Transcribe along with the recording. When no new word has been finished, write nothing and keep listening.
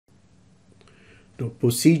The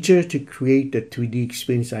procedure to create the 3D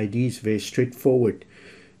Experience ID is very straightforward.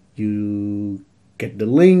 You get the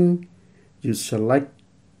link, you select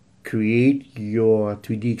create your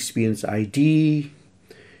 3D Experience ID,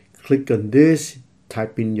 click on this,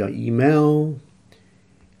 type in your email.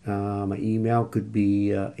 My email could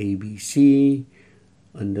be abc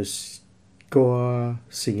underscore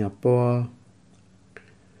Singapore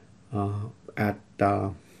at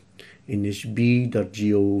nhb.gov.sg.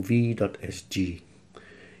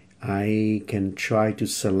 I can try to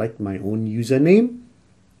select my own username.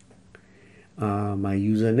 My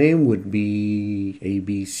username would be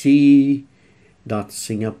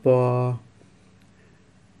abc.singapore.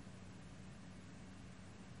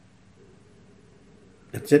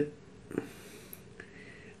 That's it.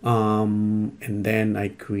 And then I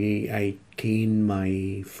key in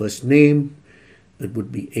my first name. It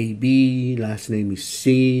would be AB, last name is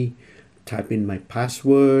C. Type in my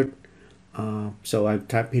password. So I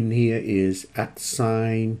type in here is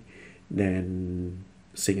 @ then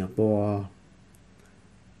Singapore.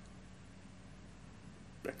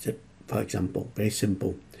 That's it. For example, very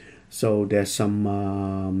simple. So there's some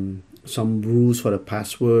rules for the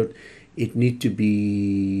password. It need to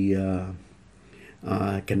be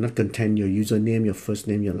cannot contain your username, your first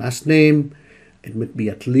name, your last name. It would be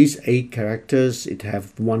at least 8 characters. It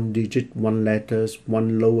have 1 digit, 1 letters,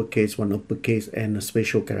 1 lowercase, 1 uppercase, and a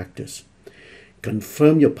special characters.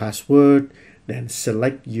 Confirm your password, then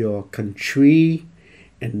select your country,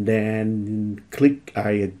 and then click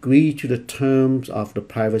I agree to the terms of the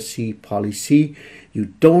privacy policy.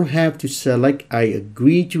 You don't have to select I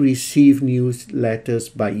agree to receive newsletters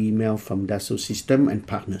by email from Dassault System and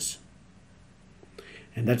partners.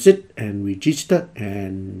 And that's it, and register,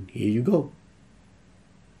 and here you go.